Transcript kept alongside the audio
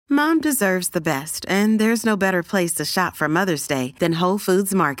Mom deserves the best, and there's no better place to shop for Mother's Day than Whole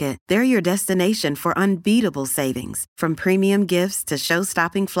Foods Market. They're your destination for unbeatable savings, from premium gifts to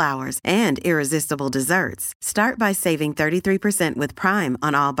show-stopping flowers and irresistible desserts. Start by saving 33% with Prime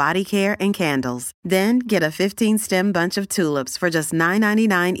on all body care and candles. Then get a 15-stem bunch of tulips for just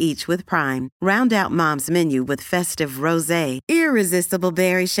 $9.99 each with Prime. Round out Mom's menu with festive rosé, irresistible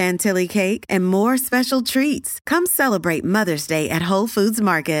berry chantilly cake, and more special treats. Come celebrate Mother's Day at Whole Foods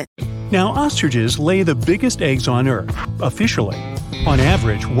Market. Now, ostriches lay the biggest eggs on Earth, officially. On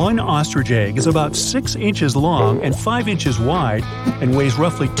average, one ostrich egg is about 6 inches long and 5 inches wide and weighs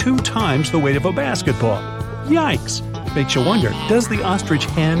roughly 2 times the weight of a basketball. Yikes! Makes you wonder, does the ostrich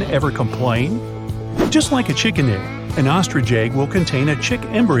hen ever complain? Just like a chicken egg, an ostrich egg will contain a chick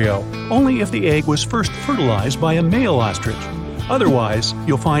embryo only if the egg was first fertilized by a male ostrich. Otherwise,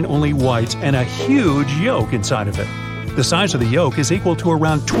 you'll find only whites and a huge yolk inside of it. The size of the yolk is equal to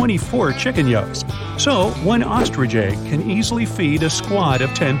around 24 chicken yolks. So, one ostrich egg can easily feed a squad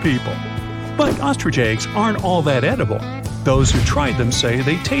of 10 people. But ostrich eggs aren't all that edible. Those who tried them say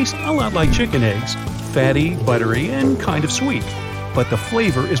they taste a lot like chicken eggs, fatty, buttery, and kind of sweet. But the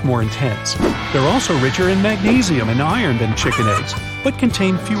flavor is more intense. They're also richer in magnesium and iron than chicken eggs, but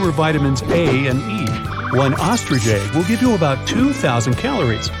contain fewer vitamins A and E. One ostrich egg will give you about 2,000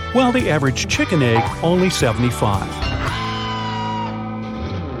 calories, while the average chicken egg only 75.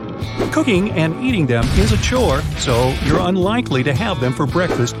 Cooking and eating them is a chore, so you're unlikely to have them for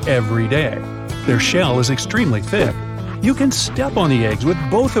breakfast every day. Their shell is extremely thick. You can step on the eggs with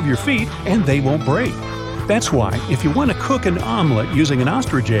both of your feet and they won't break. That's why, if you want to cook an omelet using an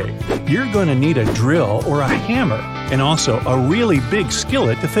ostrich egg, you're going to need a drill or a hammer, and also a really big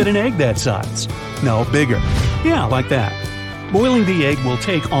skillet to fit an egg that size. No, bigger. Yeah, like that. Boiling the egg will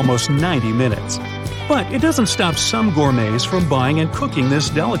take almost 90 minutes. But it doesn't stop some gourmets from buying and cooking this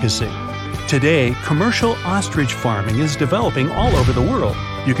delicacy. Today, commercial ostrich farming is developing all over the world.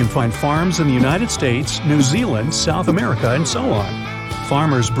 You can find farms in the United States, New Zealand, South America, and so on.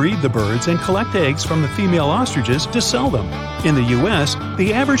 Farmers breed the birds and collect eggs from the female ostriches to sell them. In the U.S.,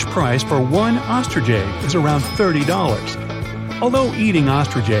 the average price for one ostrich egg is around $30. Although eating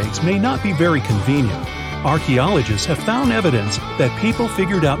ostrich eggs may not be very convenient, archaeologists have found evidence that people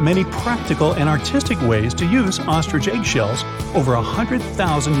figured out many practical and artistic ways to use ostrich eggshells over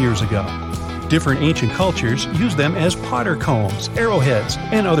 100,000 years ago. Different ancient cultures used them as potter combs, arrowheads,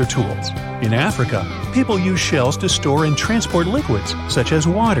 and other tools. In Africa, people use shells to store and transport liquids, such as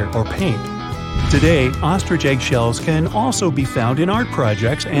water or paint. Today, ostrich eggshells can also be found in art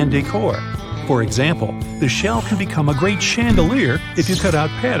projects and decor. For example, the shell can become a great chandelier if you cut out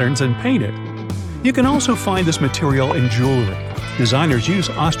patterns and paint it. You can also find this material in jewelry. Designers use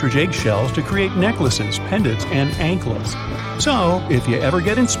ostrich eggshells to create necklaces, pendants, and anklets. So, if you ever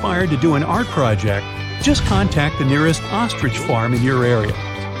get inspired to do an art project, just contact the nearest ostrich farm in your area.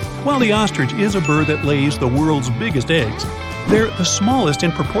 While the ostrich is a bird that lays the world's biggest eggs, they're the smallest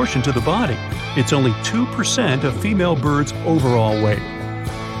in proportion to the body. It's only 2% of female birds' overall weight.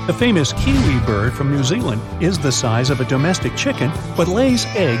 The famous kiwi bird from New Zealand is the size of a domestic chicken, but lays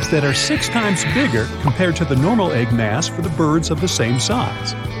eggs that are 6 times bigger compared to the normal egg mass for the birds of the same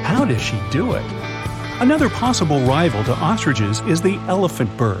size. How does she do it? Another possible rival to ostriches is the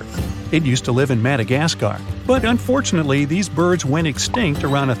elephant bird. It used to live in Madagascar, but unfortunately these birds went extinct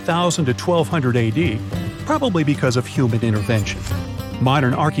around 1000 to 1200 AD, probably because of human intervention.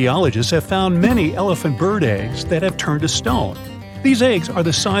 Modern archaeologists have found many elephant bird eggs that have turned to stone. These eggs are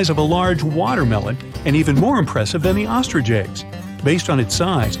the size of a large watermelon and even more impressive than the ostrich eggs. Based on its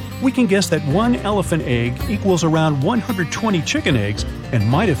size, we can guess that one elephant egg equals around 120 chicken eggs and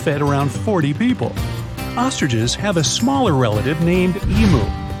might have fed around 40 people. Ostriches have a smaller relative named emu,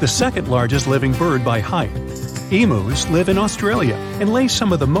 the second largest living bird by height. Emus live in Australia and lay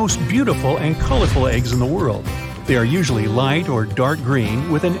some of the most beautiful and colorful eggs in the world. They are usually light or dark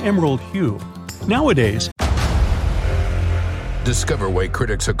green with an emerald hue. Nowadays, discover why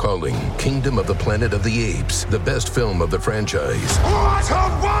critics are calling Kingdom of the Planet of the Apes the best film of the franchise. What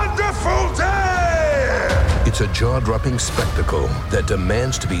a wonderful day! It's a jaw-dropping spectacle that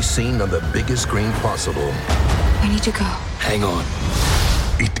demands to be seen on the biggest screen possible. We need to go. Hang on.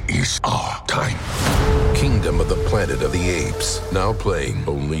 It is our time. Kingdom of the Planet of the Apes. Now playing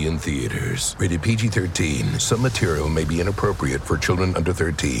only in theaters. Rated PG-13. Some material may be inappropriate for children under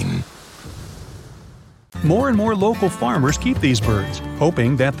 13. more and more local farmers keep these birds,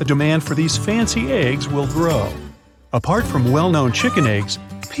 hoping that the demand for these fancy eggs will grow. Apart from well-known chicken eggs,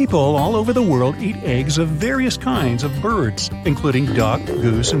 people all over the world eat eggs of various kinds of birds, including duck,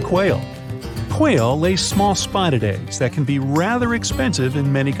 goose, and quail. Quail lays small spotted eggs that can be rather expensive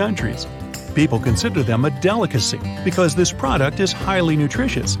in many countries. People consider them a delicacy because this product is highly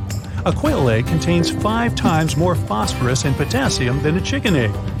nutritious. A quail egg contains 5 times more phosphorus and potassium than a chicken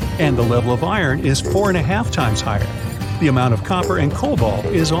egg, and the level of iron is 4.5 times higher. The amount of copper and cobalt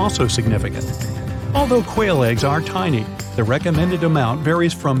is also significant. Although quail eggs are tiny, the recommended amount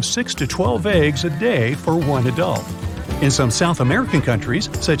varies from 6 to 12 eggs a day for one adult. In some South American countries,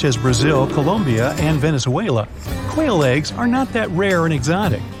 such as Brazil, Colombia, and Venezuela, quail eggs are not that rare and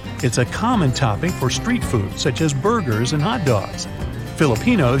exotic. It's a common topping for street food, such as burgers and hot dogs.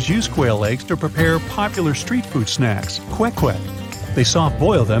 Filipinos use quail eggs to prepare popular street food snacks, kwek-kwek. They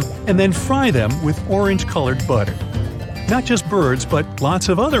soft-boil them and then fry them with orange-colored butter. Not just birds, but lots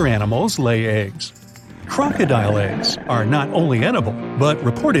of other animals lay eggs. Crocodile eggs are not only edible, but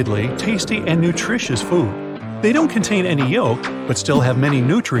reportedly tasty and nutritious food. They don't contain any yolk, but still have many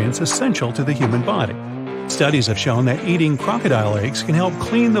nutrients essential to the human body. Studies have shown that eating crocodile eggs can help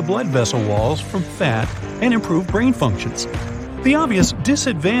clean the blood vessel walls from fat and improve brain functions. The obvious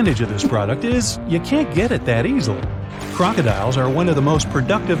disadvantage of this product is you can't get it that easily. Crocodiles are one of the most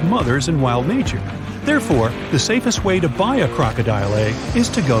productive mothers in wild nature. Therefore, the safest way to buy a crocodile egg is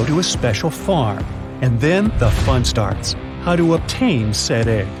to go to a special farm. And then the fun starts. How to obtain said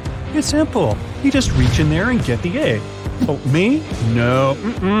egg. It's simple. You just reach in there and get the egg. Oh, me? No.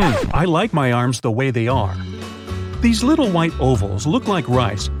 I like my arms the way they are. These little white ovals look like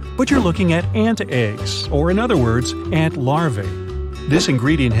rice, but you're looking at ant eggs, or in other words, ant larvae. This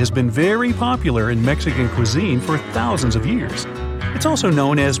ingredient has been very popular in Mexican cuisine for thousands of years. It's also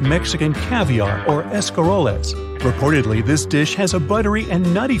known as Mexican caviar or escaroles. Reportedly, this dish has a buttery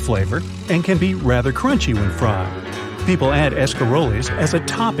and nutty flavor and can be rather crunchy when fried. People add escaroles as a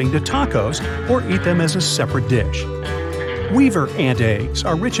topping to tacos or eat them as a separate dish. Weaver ant eggs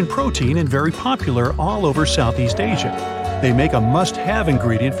are rich in protein and very popular all over Southeast Asia. They make a must-have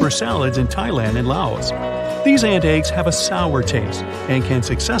ingredient for salads in Thailand and Laos. These ant eggs have a sour taste and can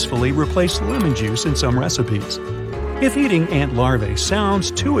successfully replace lemon juice in some recipes. If eating ant larvae sounds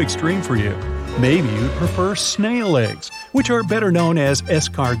too extreme for you, maybe you'd prefer snail eggs, which are better known as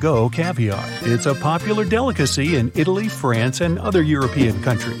escargot caviar. It's a popular delicacy in Italy, France, and other European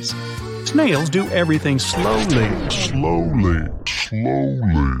countries. Snails do everything slowly.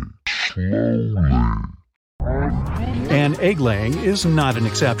 And egg-laying is not an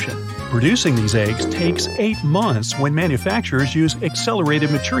exception. Producing these eggs takes 8 months when manufacturers use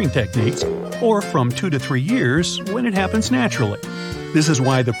accelerated maturing techniques, or from 2 to 3 years when it happens naturally. This is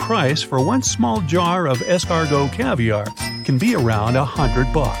why the price for one small jar of escargot caviar can be around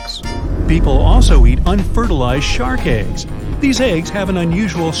 $100. People also eat unfertilized shark eggs. These eggs have an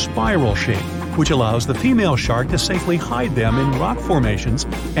unusual spiral shape, which allows the female shark to safely hide them in rock formations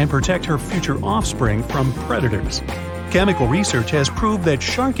and protect her future offspring from predators. Chemical research has proved that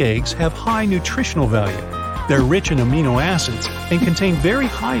shark eggs have high nutritional value. They're rich in amino acids and contain very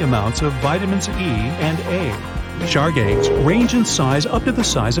high amounts of vitamins E and A. Shark eggs range in size up to the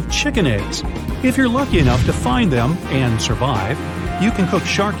size of chicken eggs. If you're lucky enough to find them and survive, you can cook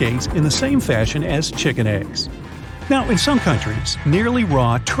shark eggs in the same fashion as chicken eggs. Now, in some countries, nearly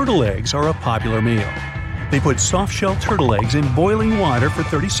raw turtle eggs are a popular meal. They put soft-shell turtle eggs in boiling water for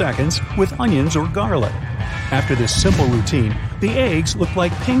 30 seconds with onions or garlic. After this simple routine, the eggs look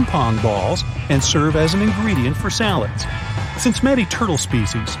like ping-pong balls and serve as an ingredient for salads. Since many turtle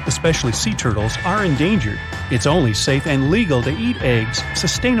species, especially sea turtles, are endangered, it's only safe and legal to eat eggs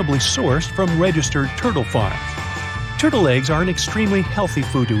sustainably sourced from registered turtle farms. Turtle eggs are an extremely healthy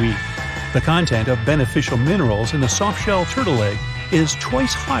food to eat. The content of beneficial minerals in the soft-shell turtle egg is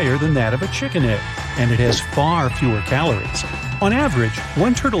twice higher than that of a chicken egg, and it has far fewer calories. On average,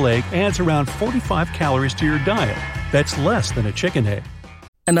 one turtle egg adds around 45 calories to your diet. That's less than a chicken egg.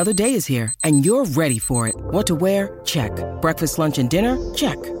 Another day is here, and you're ready for it. What to wear? Check. Breakfast, lunch, and dinner?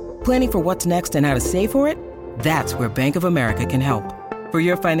 Check. Planning for what's next and how to save for it? That's where Bank of America can help. For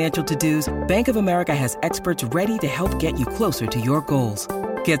your financial to-dos, Bank of America has experts ready to help get you closer to your goals.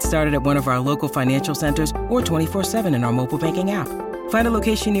 Get started at one of our local financial centers or 24/7 in our mobile banking app. Find a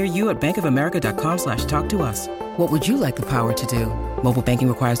location near you at bankofamerica.com/talktous. What would you like the power to do? Mobile banking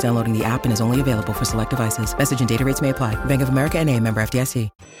requires downloading the app and is only available for select devices. Message and data rates may apply. Bank of America N.A., member FDIC.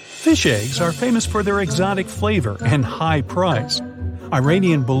 Fish eggs are famous for their exotic flavor and high price.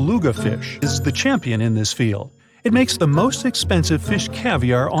 Iranian beluga fish is the champion in this field. It makes the most expensive fish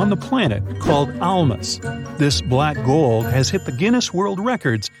caviar on the planet, called almas. This black gold has hit the Guinness World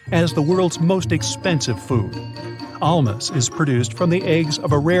Records as the world's most expensive food. Almas is produced from the eggs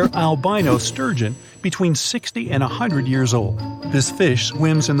of a rare albino sturgeon between 60 and 100 years old. This fish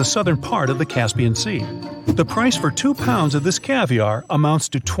swims in the southern part of the Caspian Sea. The price for 2 pounds of this caviar amounts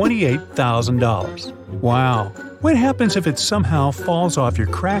to $28,000. Wow! What happens if it somehow falls off your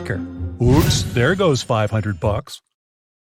cracker? Oops, there goes $500.